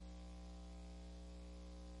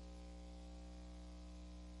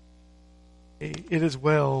It is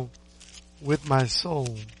well with my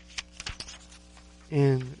soul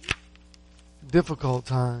in difficult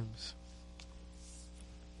times.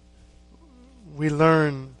 We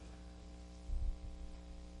learn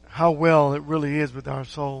how well it really is with our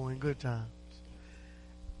soul in good times.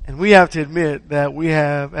 And we have to admit that we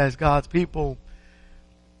have, as God's people,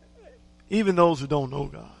 even those who don't know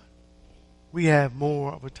God, we have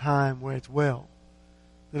more of a time where it's well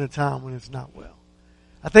than a time when it's not well.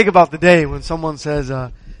 I think about the day when someone says,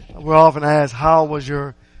 we're often asked, how was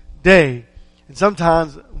your day? And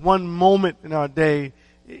sometimes one moment in our day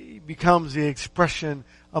becomes the expression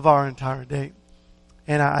of our entire day.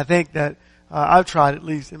 And I think that I've tried, at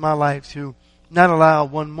least in my life, to not allow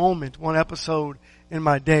one moment, one episode in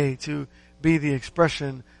my day to be the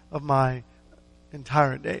expression of my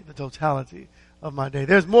entire day, the totality of my day.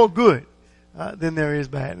 There's more good than there is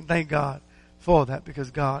bad. And thank God for that,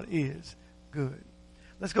 because God is good.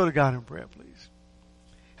 Let's go to God in prayer, please.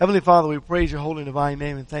 Heavenly Father, we praise your holy and divine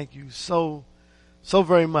name and thank you so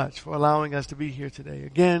very much for allowing us to be here today.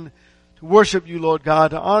 Again, to worship you, Lord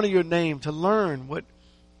God, to honor your name, to learn what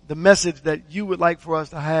the message that you would like for us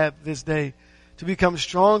to have this day, to become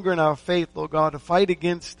stronger in our faith, Lord God, to fight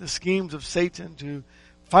against the schemes of Satan, to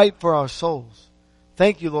fight for our souls.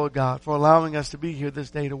 Thank you, Lord God, for allowing us to be here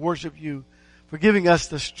this day to worship you, for giving us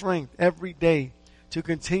the strength every day to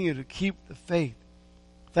continue to keep the faith.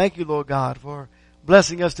 Thank you, Lord God, for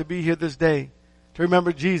blessing us to be here this day, to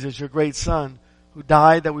remember Jesus, your great Son, who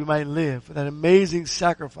died that we might live, for that amazing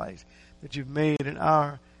sacrifice that you've made in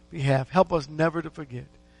our behalf. Help us never to forget.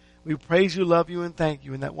 We praise you, love you, and thank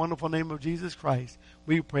you. In that wonderful name of Jesus Christ,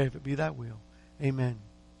 we pray if it be thy will. Amen.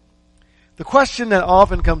 The question that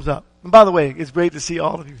often comes up, and by the way, it's great to see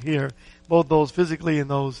all of you here, both those physically and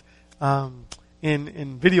those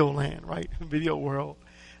in video land, right? Video world.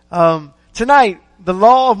 Tonight, the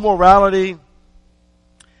law of morality,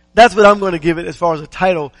 that's what I'm going to give it as far as a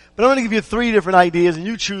title. But I'm going to give you 3 different ideas, and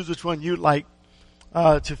you choose which one you'd like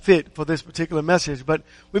to fit for this particular message. But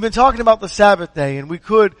we've been talking about the Sabbath day, and we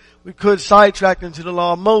could sidetrack into the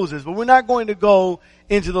law of Moses, but we're not going to go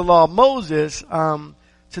into the law of Moses.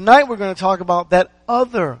 Tonight we're going to talk about that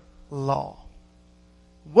other law.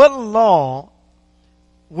 What law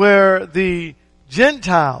were the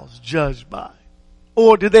Gentiles judged by?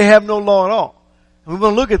 Or did they have no law at all? And we're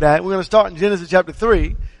going to look at that. We're going to start in Genesis chapter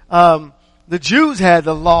 3. The Jews had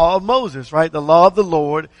the law of Moses, right? The law of the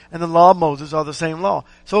Lord and the law of Moses are the same law.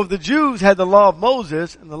 So if the Jews had the law of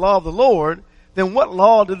Moses and the law of the Lord, then what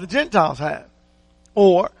law did the Gentiles have?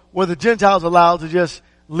 Or were the Gentiles allowed to just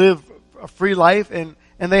live a free life and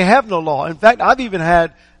they have no law? In fact, I've even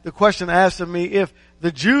had the question asked of me, if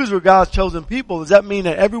the Jews were God's chosen people, does that mean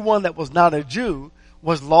that everyone that was not a Jew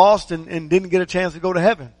was lost and didn't get a chance to go to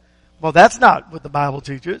heaven? Well, that's not what the Bible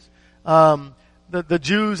teaches. The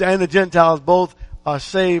Jews and the Gentiles both are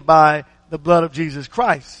saved by the blood of Jesus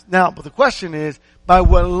Christ. Now, but the question is, by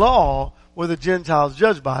what law were the Gentiles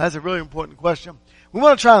judged by? That's a really important question. We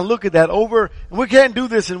want to try and look at that over, and we can't do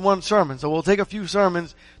this in one sermon, so we'll take a few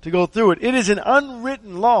sermons to go through it. It is an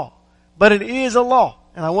unwritten law, but it is a law.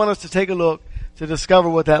 And I want us to take a look to discover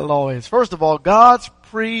what that law is. First of all, God's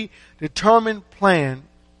predetermined plan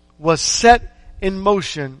was set in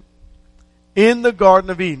motion in the Garden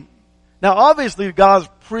of Eden. Now, obviously, God's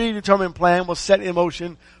predetermined plan was set in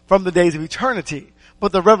motion from the days of eternity.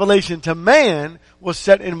 But the revelation to man was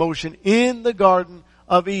set in motion in the Garden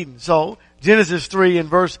of Eden. So, Genesis 3 and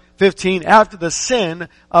verse 15, after the sin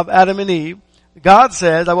of Adam and Eve, God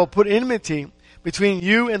says, I will put enmity between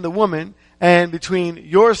you and the woman, and between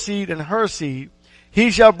your seed and her seed. He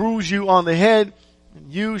shall bruise you on the head,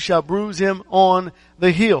 and you shall bruise him on the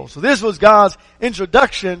heel. So this was God's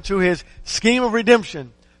introduction to his scheme of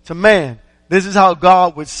redemption to man. This is how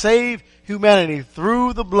God would save humanity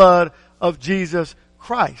through the blood of Jesus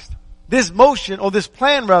Christ. This motion, or this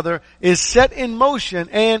plan rather, is set in motion,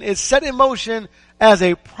 and it's set in motion as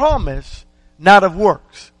a promise, not of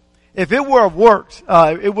works. If it were of works,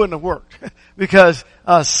 it wouldn't have worked. Because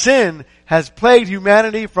sin has plagued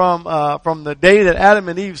humanity from the day that Adam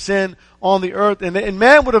and Eve sinned on the earth, and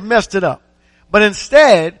man would have messed it up. But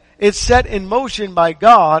instead, it's set in motion by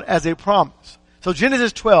God as a promise. So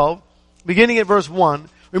Genesis 12, beginning at verse 1,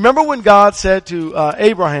 remember when God said to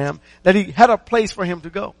Abraham that he had a place for him to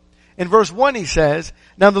go. In verse 1 he says,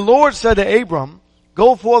 Now the Lord said to Abram,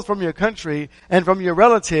 Go forth from your country and from your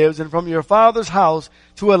relatives and from your father's house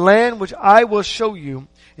to a land which I will show you,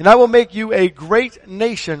 and I will make you a great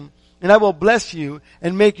nation, and I will bless you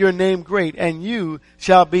and make your name great, and you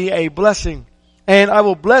shall be a blessing. And I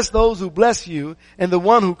will bless those who bless you, and the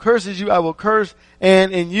one who curses you I will curse,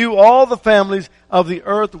 and in you all the families of the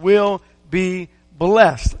earth will be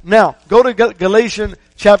blessed. Now, go to Galatians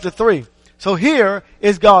chapter 3. So here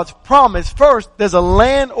is God's promise. First, there's a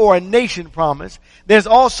land or a nation promise. There's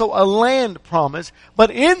also a land promise. But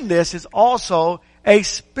in this is also a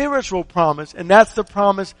spiritual promise, and that's the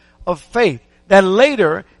promise of faith. That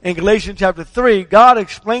later, in Galatians chapter 3, God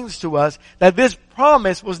explains to us that this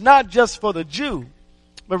promise was not just for the Jew,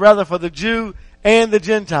 but rather for the Jew and the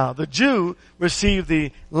Gentile. The Jew received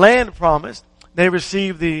the land promise. They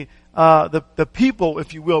received the people,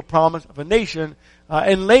 if you will, promise of a nation.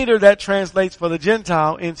 And later that translates for the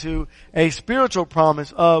Gentile into a spiritual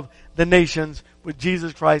promise of the nations with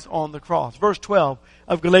Jesus Christ on the cross. Verse 12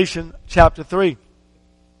 of Galatians chapter 3.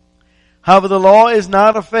 However, the law is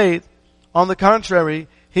not of faith. On the contrary,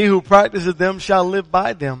 he who practices them shall live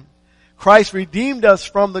by them. Christ redeemed us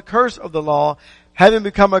from the curse of the law, having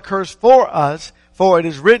become a curse for us, for it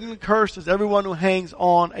is written, cursed is everyone who hangs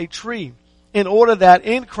on a tree, in order that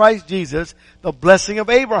in Christ Jesus the blessing of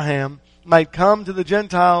Abraham might come to the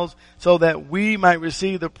Gentiles, so that we might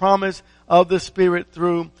receive the promise of the Spirit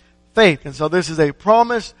through faith. And so this is a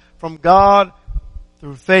promise from God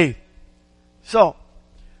through faith. So,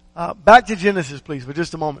 back to Genesis, please, for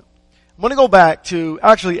just a moment. I'm going to go back to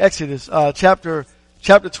actually Exodus chapter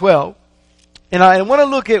 12, and I want to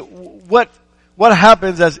look at what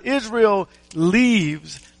happens as Israel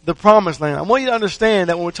leaves the promised land. I want you to understand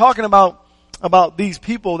that when we're talking about these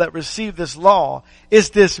people that receive this law, it's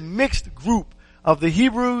this mixed group of the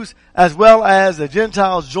Hebrews as well as the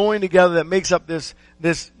Gentiles joined together that makes up this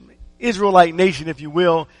Israelite nation, if you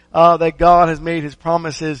will, that God has made his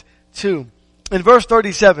promises to. In verse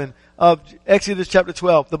 37 of Exodus chapter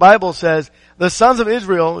 12, the Bible says, the sons of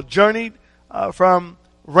Israel journeyed from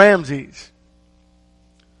Ramses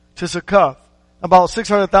to Succoth, about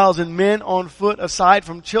 600,000 men on foot aside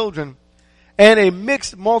from children. And a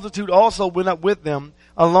mixed multitude also went up with them,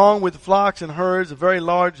 along with flocks and herds, a very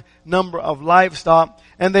large number of livestock.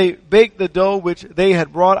 And they baked the dough which they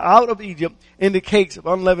had brought out of Egypt into cakes of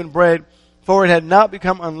unleavened bread, for it had not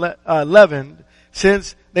become leavened,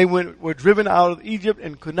 since they were driven out of Egypt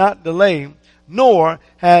and could not delay, nor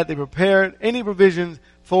had they prepared any provisions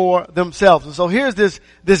for themselves. And so here's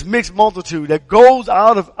this mixed multitude that goes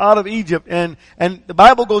out of Egypt, and the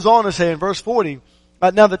Bible goes on to say in verse 40,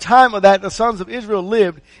 now the time of that the sons of Israel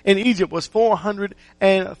lived in Egypt was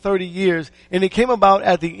 430 years, and it came about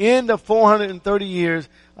at the end of 430 years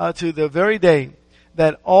to the very day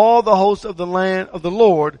that all the hosts of the land of the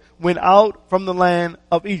Lord went out from the land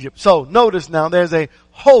of Egypt. So notice now there's a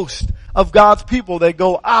host of God's people that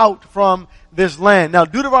go out from this land. Now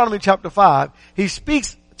Deuteronomy chapter 5, he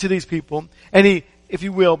speaks to these people and he, if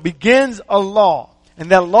you will, begins a law. And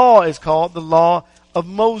that law is called the law of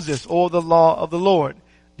Moses, or the law of the Lord.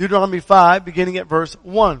 Deuteronomy 5, beginning at verse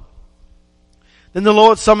 1. Then the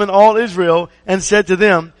Lord summoned all Israel and said to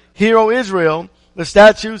them, Hear, O Israel, the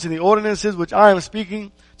statutes and the ordinances which I am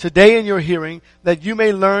speaking today in your hearing, that you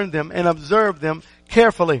may learn them and observe them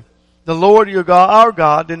carefully. The Lord your God, our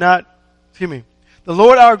God, the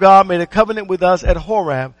Lord our God made a covenant with us at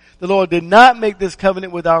Horeb. The Lord did not make this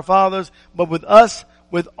covenant with our fathers, but with us,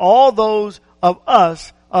 with all those of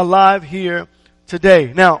us alive here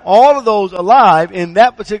today. Now, all of those alive in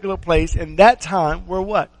that particular place in that time were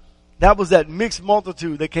what? That was that mixed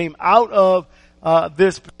multitude that came out of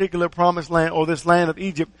this particular promised land, or this land of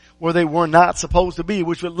Egypt, where they were not supposed to be,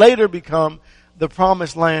 which would later become the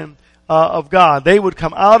promised land of God. They would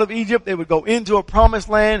come out of Egypt, they would go into a promised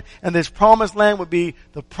land, and this promised land would be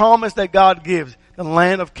the promise that God gives, the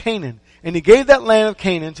land of Canaan. And he gave that land of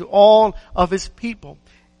Canaan to all of his people.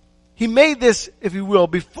 He made this, if you will,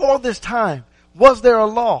 before this time. Was there a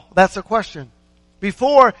law? That's the question.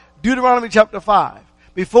 Before Deuteronomy chapter 5,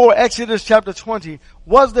 before Exodus chapter 20,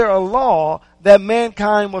 was there a law that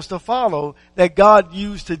mankind was to follow that God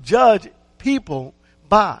used to judge people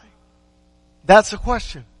by? That's the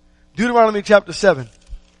question. Deuteronomy chapter 7,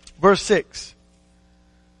 verse 6.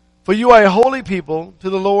 For you are a holy people to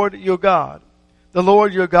the Lord your God. The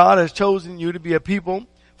Lord your God has chosen you to be a people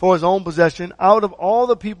for his own possession out of all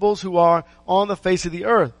the peoples who are on the face of the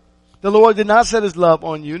earth. The Lord did not set his love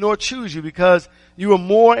on you, nor choose you, because you were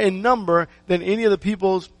more in number than any of the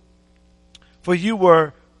peoples, for you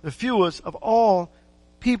were the fewest of all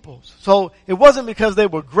peoples. So it wasn't because they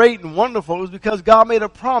were great and wonderful, it was because God made a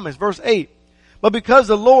promise. Verse 8. But because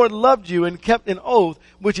the Lord loved you and kept an oath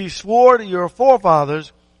which he swore to your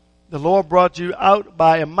forefathers, the Lord brought you out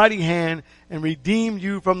by a mighty hand and redeemed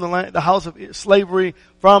you from the house of slavery,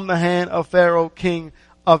 from the hand of Pharaoh, king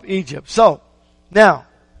of Egypt. So, now,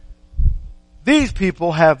 these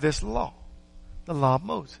people have this law, the law of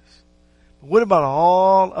Moses. But what about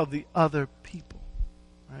all of the other people,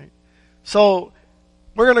 right? So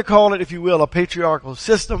we're going to call it, if you will, a patriarchal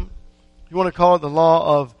system. You want to call it the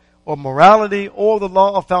law of or morality or the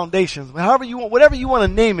law of foundations. However you want, whatever you want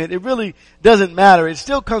to name it, it really doesn't matter. It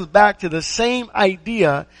still comes back to the same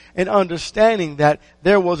idea and understanding that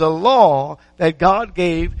there was a law that God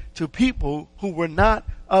gave to people who were not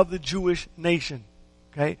of the Jewish nation.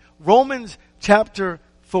 Okay? Romans chapter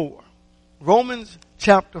 4. Romans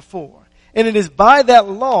chapter 4. And it is by that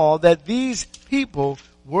law that these people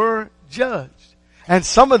were judged. And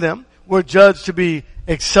some of them were judged to be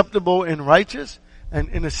acceptable and righteous, and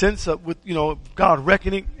in a sense of, with, God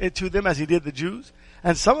reckoning it to them as he did the Jews.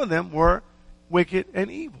 And some of them were wicked and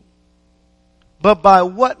evil. But by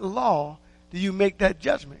what law do you make that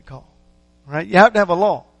judgment call? Right? You have to have a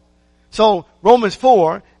law. So Romans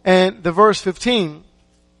 4 and the verse 15,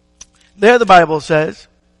 there the Bible says,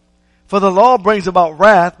 for the law brings about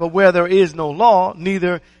wrath, but where there is no law,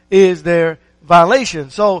 neither is there violation.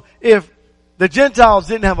 So if the Gentiles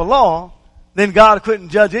didn't have a law, then God couldn't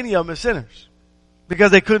judge any of them as sinners.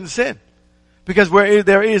 Because they couldn't sin. Because where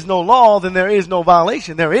there is no law, then there is no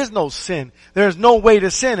violation. There is no sin. There is no way to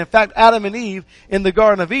sin. In fact, Adam and Eve in the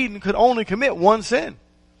Garden of Eden could only commit one sin.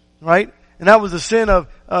 Right? And that was the sin of,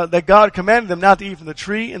 that God commanded them not to eat from the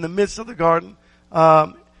tree in the midst of the garden.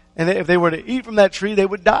 And if they were to eat from that tree, they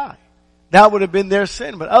would die. That would have been their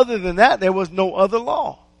sin. But other than that, there was no other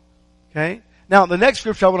law. Okay? Now, the next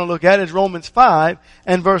scripture I want to look at is Romans 5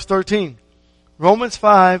 and verse 13. Romans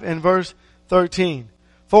 5 and verse 13.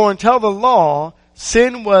 For until the law,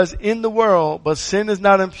 sin was in the world, but sin is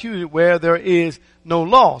not imputed where there is no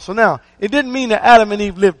law. So now, it didn't mean that Adam and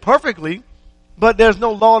Eve lived perfectly, but there's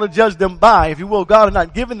no law to judge them by. If you will, God had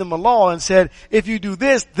not given them a law and said, if you do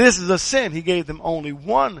this, this is a sin. He gave them only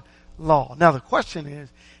one law. Now the question is,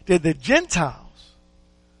 did the Gentiles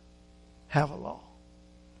have a law?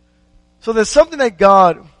 So there's something that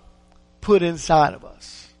God put inside of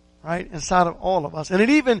us. Right? Inside of all of us. And it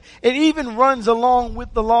even runs along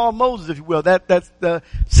with the law of Moses, if you will. That's the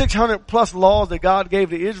 600 plus laws that God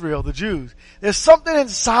gave to Israel, the Jews. There's something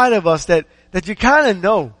inside of us that you kind of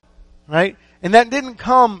know. Right? And that didn't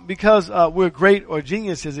come because we're great or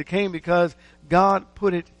geniuses. It came because God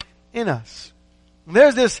put it in us. And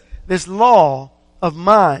there's this law of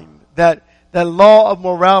mind, that law of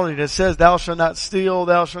morality that says thou shalt not steal,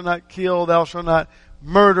 thou shalt not kill, thou shalt not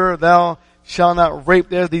murder, thou shall not rape.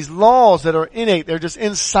 There's these laws that are innate. They're just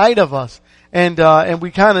inside of us. And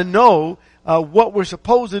we kind of know, what we're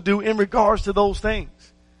supposed to do in regards to those things.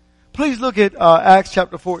 Please look at, Acts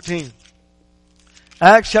chapter 14.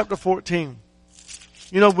 Acts chapter 14.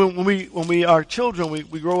 When we are children,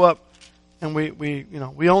 we grow up and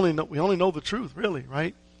we only know the truth, really,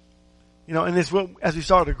 right? And it's as we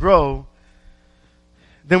start to grow,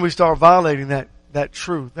 then we start violating that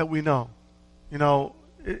truth that we know.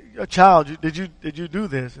 A child, did you do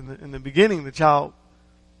this? In the beginning, the child,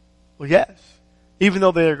 well, yes. Even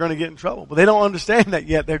though they're going to get in trouble. But they don't understand that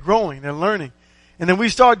yet. They're growing. They're learning. And then we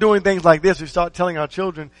start doing things like this. We start telling our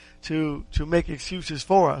children to make excuses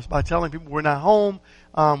for us by telling people we're not home.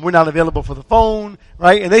 We're not available for the phone,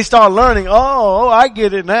 right? And they start learning, oh, I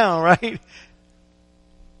get it now, right?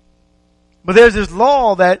 But there's this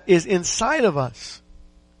law that is inside of us.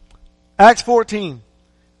 Acts 14,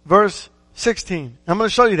 verse 16. I'm going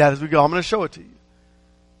to show you that as we go. I'm going to show it to you.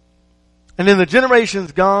 And in the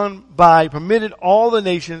generations gone by, permitted all the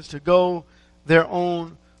nations to go their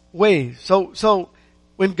own ways. So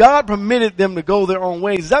when God permitted them to go their own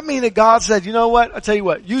ways, does that mean that God said, you know what? I'll tell you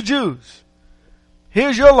what, you Jews,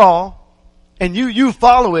 here's your law, and you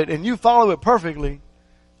follow it, and you follow it perfectly,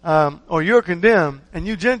 or you're condemned, and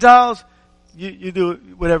you Gentiles, you do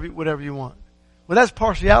whatever you want. Well, that's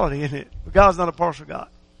partiality, isn't it? But God's not a partial God.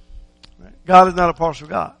 Right? God is not a partial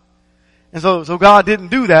God. And so God didn't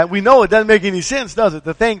do that. We know it doesn't make any sense, does it?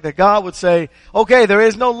 To think that God would say, okay, there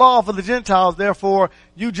is no law for the Gentiles, therefore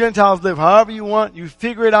you Gentiles live however you want, you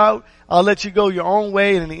figure it out, I'll let you go your own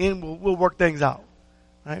way, and in the end we'll work things out.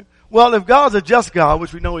 Right? Well, if God's a just God,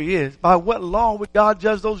 which we know He is, by what law would God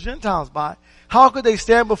judge those Gentiles by? How could they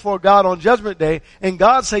stand before God on Judgment Day and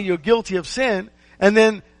God say you're guilty of sin, and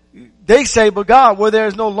then they say, but God, where there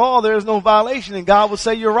is no law, there is no violation, and God will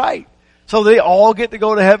say you're right. So they all get to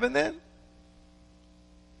go to heaven then?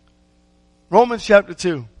 Romans chapter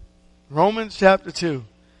 2. Romans chapter 2.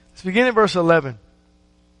 Let's begin in verse 11.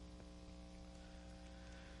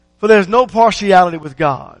 For there is no partiality with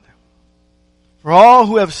God. For all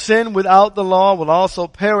who have sinned without the law will also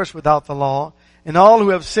perish without the law, and all who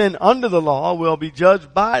have sinned under the law will be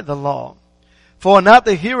judged by the law. For not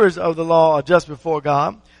the hearers of the law are just before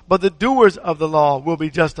God, but the doers of the law will be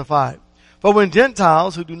justified. For when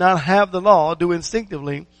Gentiles who do not have the law do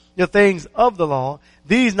instinctively the things of the law,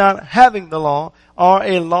 these not having the law are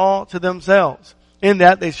a law to themselves, in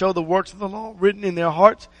that they show the works of the law written in their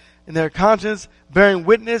hearts, in their conscience, bearing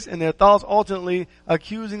witness, in their thoughts alternately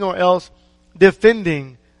accusing or else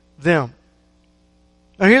defending them.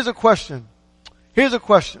 Now here's a question.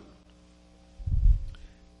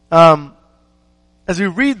 As we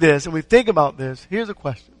read this and we think about this, here's a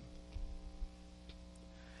question.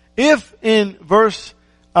 If in verse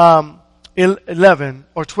 11,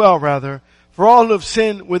 or 12 rather, for all who have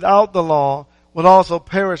sinned without the law will also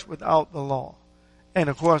perish without the law. And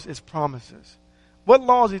of course, its promises. What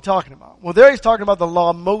law is he talking about? Well, there he's talking about the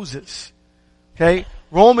law of Moses. Okay?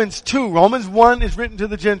 Romans 1 is written to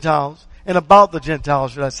the Gentiles, and about the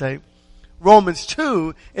Gentiles, should I say. Romans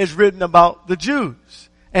 2 is written about the Jews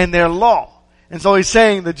and their law. And so he's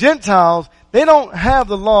saying the Gentiles, they don't have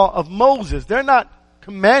the law of Moses. They're not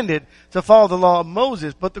commanded to follow the law of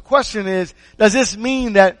Moses. But the question is, does this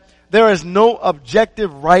mean that there is no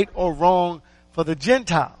objective right or wrong for the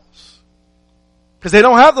Gentiles? Because they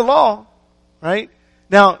don't have the law, right?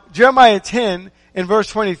 Now, Jeremiah 10 in verse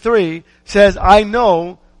 23 says, I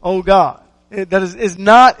know, O God. That is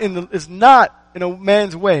not in a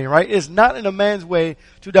man's way, right? It's not in a man's way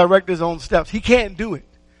to direct his own steps. He can't do it.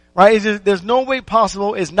 Right? There's no way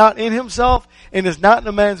possible. It's not in himself, and it's not in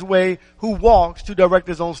a man's way who walks to direct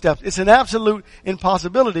his own steps. It's an absolute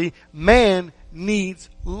impossibility. Man needs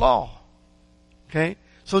law. Okay?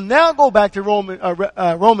 So now go back to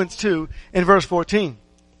Romans 2 in verse 14.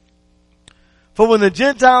 For when the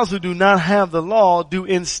Gentiles who do not have the law do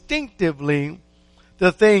instinctively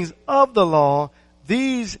the things of the law,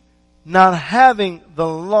 these not having the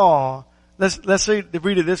law, let's read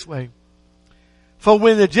it this way. For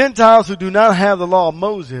when the Gentiles who do not have the law of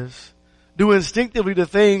Moses do instinctively the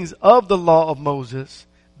things of the law of Moses,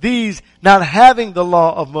 these not having the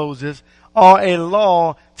law of Moses are a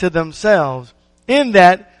law to themselves, in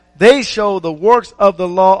that they show the works of the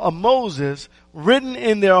law of Moses written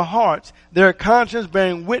in their hearts, their conscience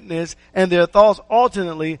bearing witness, and their thoughts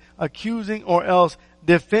alternately accusing or else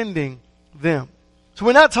defending them. So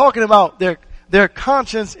we're not talking about their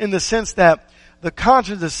conscience in the sense that the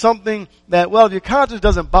conscience is something that, well, if your conscience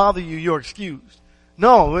doesn't bother you, you're excused.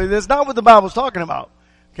 No, that's not what the Bible's talking about.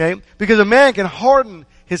 Okay? Because a man can harden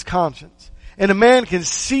his conscience. And a man can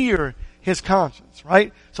sear his conscience,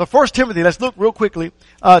 right? So 1 Timothy, let's look real quickly,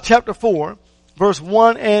 chapter 4, verse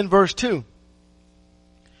 1 and verse 2.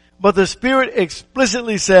 But the Spirit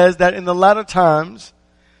explicitly says that in the latter times,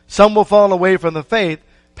 some will fall away from the faith,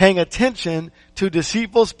 paying attention to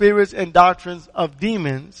deceitful spirits and doctrines of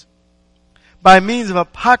demons, by means of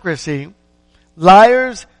hypocrisy,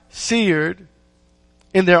 liars seared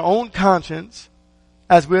in their own conscience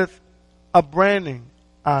as with a branding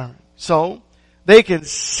iron. So, they can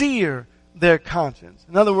sear their conscience.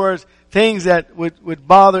 In other words, things that would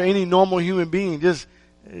bother any normal human being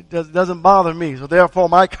doesn't bother me. So therefore,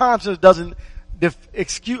 my conscience doesn't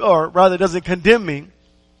doesn't condemn me.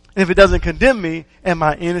 And if it doesn't condemn me, am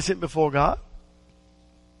I innocent before God?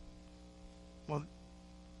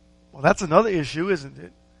 Well, that's another issue, isn't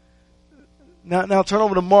it? Now turn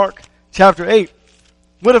over to Mark chapter 8.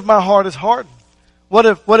 What if my heart is hardened? What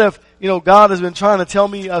if, God has been trying to tell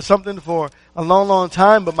me something for a long, long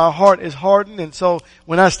time, but my heart is hardened, and so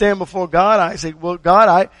when I stand before God, I say, well,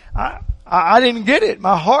 God, I didn't get it.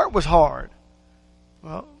 My heart was hard.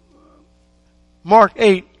 Well, Mark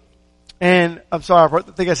 8, and I'm sorry,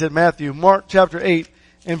 I think I said Matthew. Mark chapter 8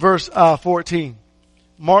 and verse 14.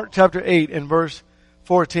 Mark chapter 8 and verse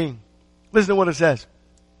 14. Listen to what it says.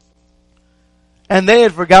 And they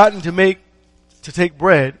had forgotten to take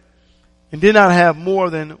bread, and did not have more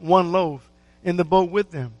than one loaf in the boat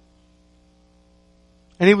with them.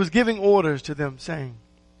 And he was giving orders to them, saying,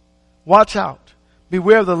 watch out,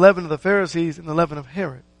 beware of the leaven of the Pharisees and the leaven of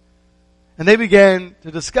Herod. And they began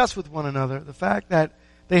to discuss with one another the fact that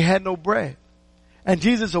they had no bread. And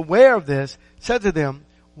Jesus, aware of this, said to them,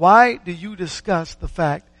 why do you discuss the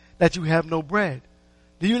fact that you have no bread?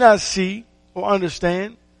 Do you not see or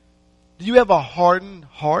understand? Do you have a hardened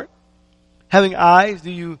heart? Having eyes,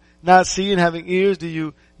 do you not see? And having ears, do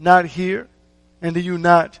you not hear? And do you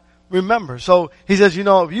not remember? So he says,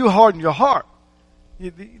 if you harden your heart,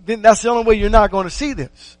 then that's the only way you're not going to see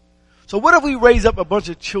this. So what if we raise up a bunch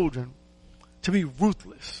of children to be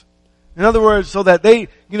ruthless? In other words, so that they,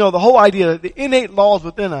 the whole idea, the innate laws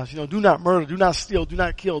within us, do not murder, do not steal, do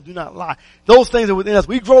not kill, do not lie. Those things are within us.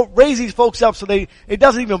 We raise these folks up so it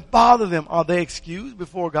doesn't even bother them. Are they excused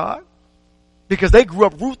before God? Because they grew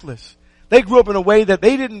up ruthless. They grew up in a way that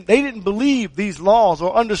they didn't believe these laws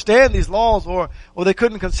or understand these laws or they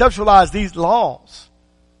couldn't conceptualize these laws.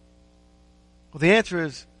 Well, the answer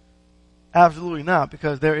is Absolutely not,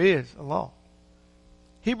 because there is a law.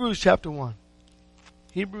 Hebrews chapter 1.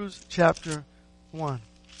 Hebrews chapter 1.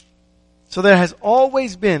 So there has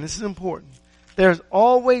always been, this is important, there's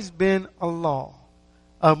always been a law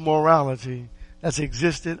of morality that's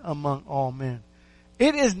existed among all men.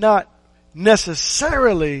 It is not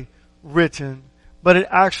necessarily written, but it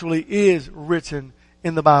actually is written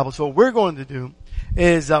in the Bible. So what we're going to do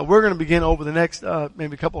is we're going to begin over the next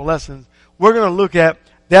maybe a couple of lessons. We're going to look at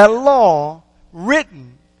that law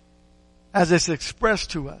written as it's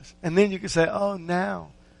expressed to us. And then you can say, oh,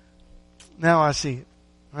 now I see it.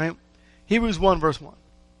 Right? Hebrews 1 verse 1.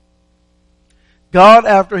 God,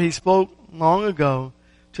 after he spoke long ago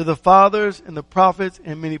to the fathers and the prophets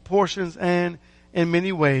in many portions and in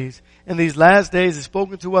many ways, in these last days has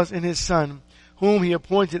spoken to us in his Son, whom he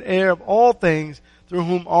appointed heir of all things, through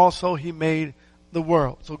whom also he made the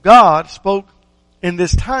world. So God spoke in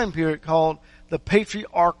this time period called the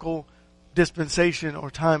patriarchal dispensation or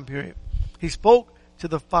time period. He spoke to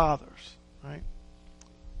the fathers, right?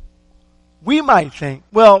 We might think,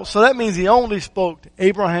 well, so that means he only spoke to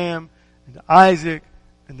Abraham and to Isaac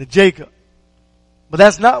and to Jacob. But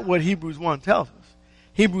that's not what Hebrews 1 tells us.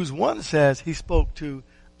 Hebrews 1 says he spoke to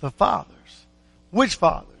the fathers. Which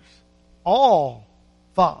fathers? All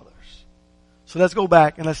fathers. So let's go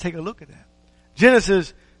back and let's take a look at that.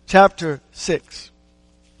 Genesis chapter 6.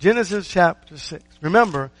 Genesis chapter 6.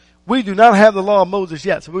 Remember, we do not have the law of Moses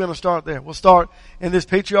yet, so we're going to start there. We'll start in this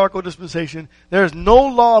patriarchal dispensation. There is no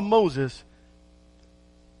law of Moses.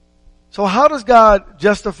 So how does God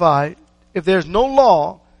justify, if there's no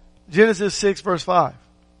law, Genesis 6 verse 5?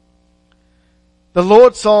 The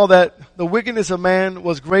Lord saw that the wickedness of man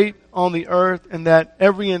was great on the earth, and that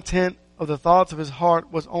every intent of the thoughts of his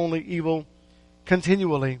heart was only evil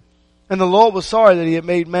continually. And the Lord was sorry that he had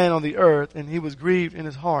made man on the earth, and he was grieved in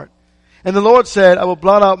his heart. And the Lord said, I will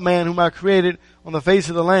blot out man whom I created on the face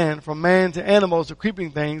of the land, from man to animals to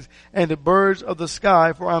creeping things, and to birds of the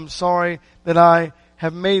sky, for I am sorry that I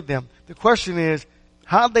have made them. The question is,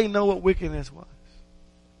 how did they know what wickedness was?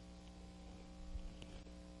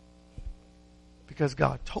 Because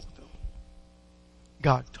God told them.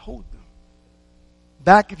 God told them.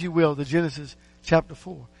 Back, if you will, to Genesis chapter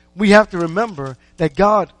 4. We have to remember that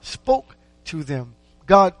God spoke to them.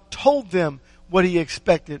 God told them what he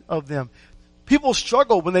expected of them. People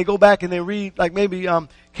struggle when they go back and they read, like maybe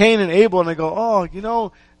Cain and Abel, and they go,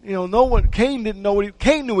 oh, no one, Cain didn't know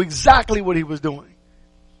Cain knew exactly what he was doing.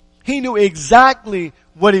 He knew exactly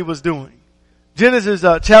what he was doing. Genesis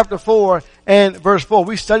chapter 4 and verse 4.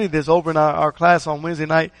 We studied this over in our class on Wednesday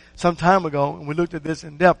night some time ago, and we looked at this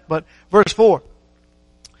in depth. But verse 4.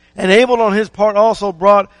 And Abel on his part also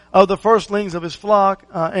brought of the firstlings of his flock,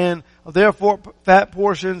 and of their fat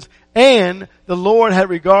portions. And the Lord had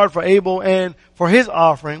regard for Abel and for his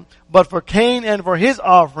offering, but for Cain and for his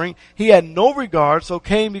offering he had no regard. So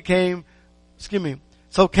Cain became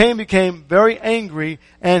very angry,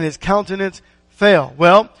 and his countenance fell.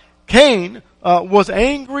 Well, Cain was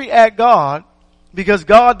angry at God because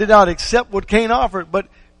God did not accept what Cain offered, but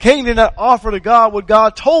Cain did not offer to God what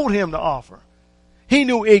God told him to offer. He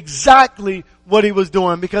knew exactly what he was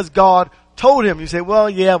doing because God told him. You say, well,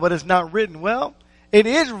 yeah, but it's not written. Well, it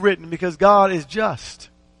is written because God is just,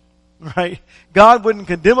 right? God wouldn't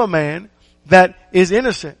condemn a man that is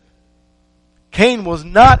innocent. Cain was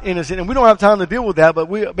not innocent, and we don't have time to deal with that, but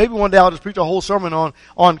maybe one day I'll just preach a whole sermon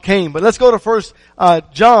on Cain. But let's go to first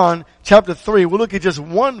John chapter 3. We'll look at just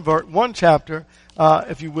one chapter,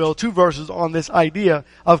 if you will, 2 verses on this idea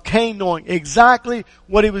of Cain knowing exactly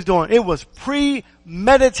what he was doing. It was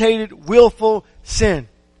premeditated, willful sin.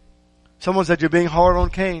 Someone said, you're being hard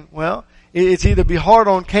on Cain. Well, it's either be hard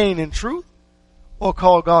on Cain in truth or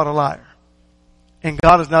call God a liar. And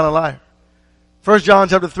God is not a liar. 1 John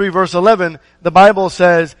chapter 3 verse 11, the Bible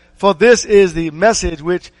says, for this is the message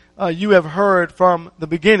which you have heard from the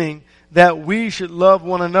beginning, that we should love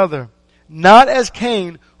one another. Not as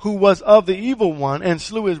Cain, who was of the evil one and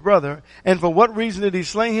slew his brother. And for what reason did he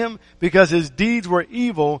slay him? Because his deeds were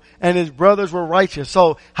evil and his brothers were righteous.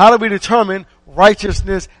 So how do we determine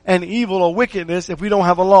righteousness and evil or wickedness if we don't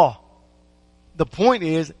have a law? The point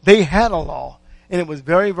is, they had a law. And it was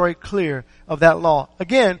very, very clear of that law.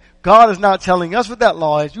 Again, God is not telling us what that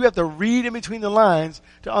law is. You have to read in between the lines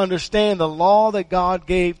to understand the law that God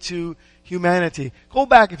gave to humanity. Go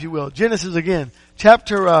back, if you will. Genesis again,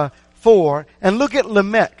 chapter 4, and look at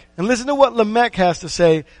Lamech. And listen to what Lamech has to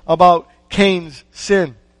say about Cain's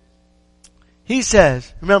sin. He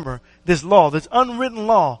says, remember, this law, this unwritten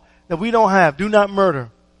law that we don't have, do not murder.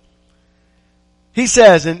 He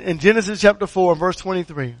says in Genesis chapter 4, verse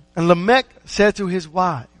 23, and Lamech said to his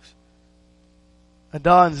wives,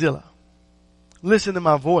 Adah and Zillah, Listen to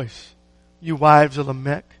my voice, you wives of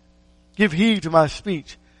Lamech. Give heed to my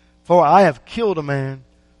speech, for I have killed a man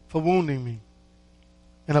for wounding me,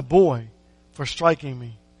 and a boy for striking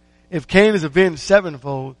me. If Cain is avenged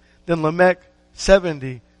sevenfold, then Lamech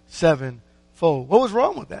 77-fold. What was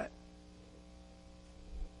wrong with that?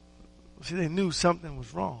 See, they knew something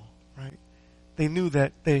was wrong, right? They knew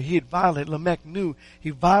that he had violated, Lamech knew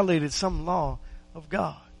he violated some law of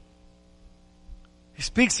God. He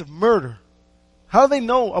speaks of murder. How do they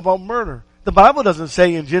know about murder? The Bible doesn't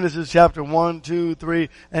say in Genesis chapter 1, 2, 3,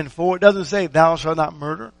 and 4, it doesn't say thou shalt not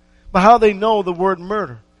murder. But how they know the word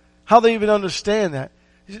murder? How they even understand that?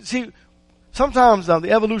 See, sometimes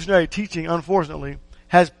the evolutionary teaching, unfortunately,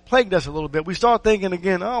 has plagued us a little bit. We start thinking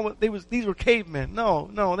again, these were cavemen.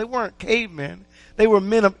 No, they weren't cavemen. They were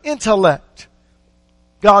men of intellect.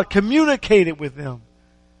 God communicated with them.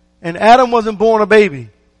 And Adam wasn't born a baby.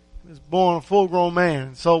 He was born a full-grown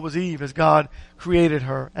man. So was Eve as God created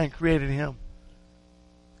her and created him.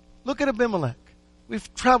 Look at Abimelech.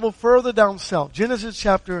 We've traveled further down south. Genesis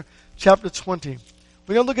chapter 20.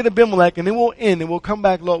 We're going to look at Abimelech, and then we'll end, and we'll come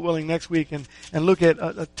back, Lord willing, next week and look at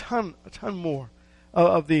a ton more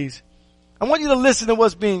of these. I want you to listen to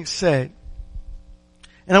what's being said.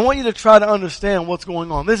 And I want you to try to understand what's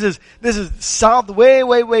going on. This is south,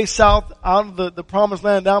 way south, out of the promised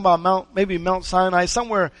land, down by Mount Sinai,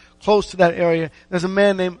 somewhere close to that area. There's a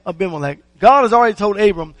man named Abimelech. God has already told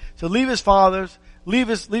Abram to leave his fathers, leave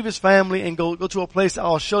his family, and go to a place that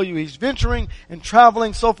I'll show you. He's venturing and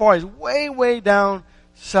traveling so far. He's way down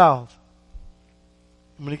south.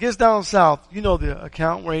 And when he gets down south, you know the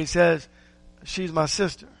account where he says, she's my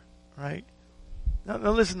sister, right? Now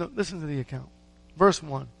listen to the account. Verse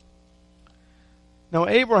 1. Now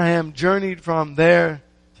Abraham journeyed from there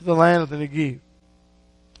to the land of the Negev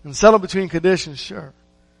and settled between Kadesh and Shur.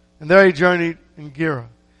 And there he journeyed in Gerar.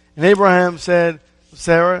 And Abraham said,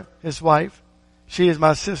 Sarah, his wife, she is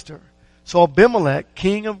my sister. So Abimelech,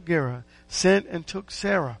 king of Gerar, sent and took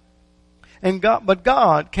Sarah. But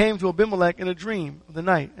God came to Abimelech in a dream of the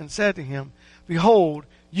night and said to him, Behold,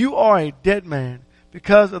 you are a dead man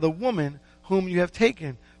because of the woman whom you have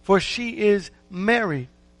taken, for she is married.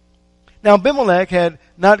 Now Abimelech had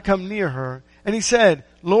not come near her, and he said,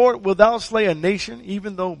 Lord, wilt thou slay a nation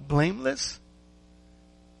even though blameless?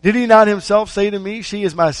 Did he not himself say to me, she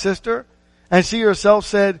is my sister? And she herself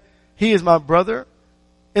said, he is my brother.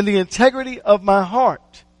 In the integrity of my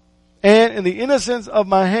heart and in the innocence of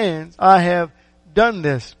my hands, I have done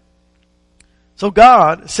this. So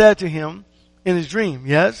God said to him in his dream,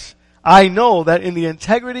 yes, I know that in the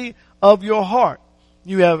integrity of your heart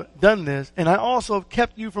you have done this, and I also have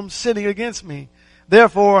kept you from sinning against me.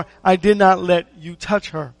 Therefore, I did not let you touch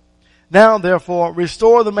her. Now, therefore,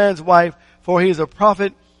 restore the man's wife, for he is a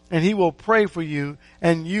prophet, and he will pray for you,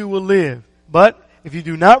 and you will live. But if you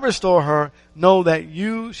do not restore her, know that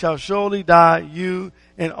you shall surely die, you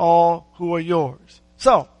and all who are yours.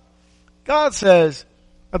 So, God says,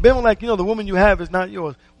 Abimelech, the woman you have is not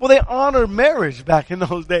yours. Well, they honored marriage back in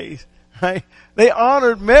those days, right? They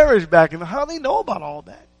honored marriage back in. How do they know about all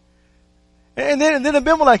that? And then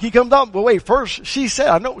Abimelech, he comes up, well, wait, first she said,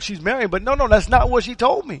 I know she's married, but no, that's not what she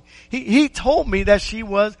told me. He told me that she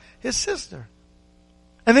was his sister.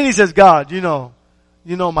 And then he says, God, you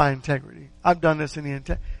know my integrity. I've done this in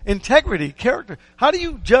the integrity, character. How do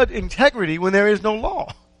you judge integrity when there is no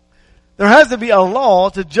law? There has to be a law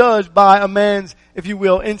to judge by a man's, if you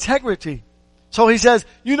will, integrity. So he says,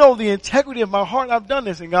 the integrity of my heart, I've done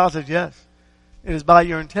this. And God says, yes, it is by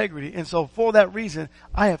your integrity. And so for that reason,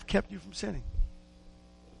 I have kept you from sinning.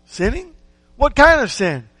 Sinning? What kind of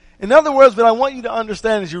sin? In other words, what I want you to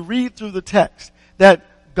understand as you read through the text, that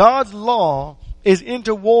God's law is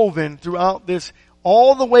interwoven throughout this,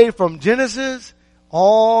 all the way from Genesis,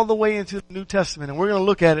 all the way into the New Testament. And we're going to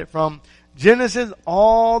look at it from Genesis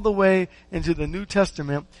all the way into the New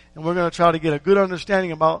Testament. And we're going to try to get a good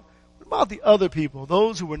understanding about the other people,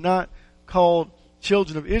 those who were not called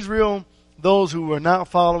children of Israel, those who were not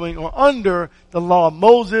following or under the law of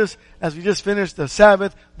Moses, as we just finished the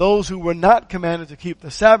Sabbath, those who were not commanded to keep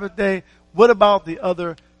the Sabbath day. What about the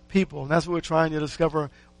other people? And that's what we're trying to discover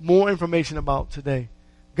more information about today.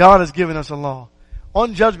 God has given us a law.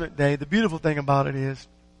 On Judgment Day, the beautiful thing about it is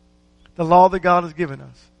the law that God has given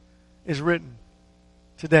us is written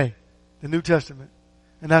today, the New Testament.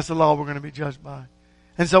 And that's the law we're going to be judged by.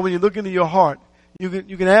 And so when you look into your heart, you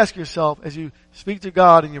can ask yourself as you speak to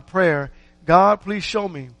God in your prayer, God, please show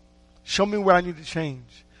me. Show me where I need to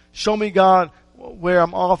change. Show me, God, where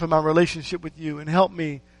I'm off in my relationship with you, and help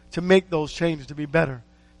me to make those changes to be better,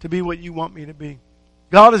 to be what you want me to be.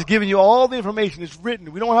 God has given you all the information. It's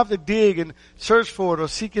written. We don't have to dig and search for it or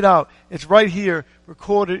seek it out. It's right here,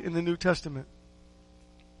 recorded in the New Testament.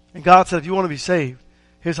 And God said, if you want to be saved,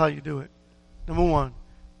 here's how you do it. Number one,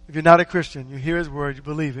 if you're not a Christian, you hear His word, you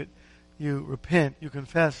believe it, you repent, you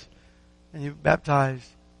confess, and you baptize.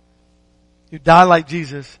 You die like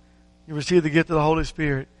Jesus, you receive the gift of the Holy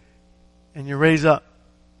Spirit, and you raise up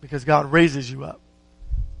because God raises you up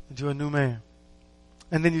into a new man.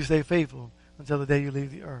 And then you stay faithful until the day you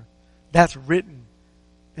leave the earth. That's written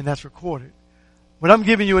and that's recorded. When I'm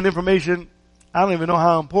giving you an information, I don't even know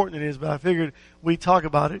how important it is, but I figured we'd talk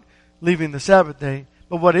about it leaving the Sabbath day.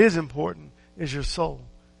 But what is important is your soul.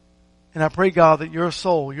 And I pray, God, that your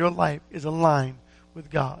soul, your life is aligned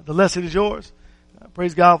with God. The lesson is yours.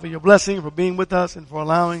 Praise God for your blessing, for being with us, and for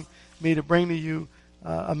allowing me to bring to you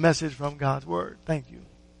a message from God's Word. Thank you.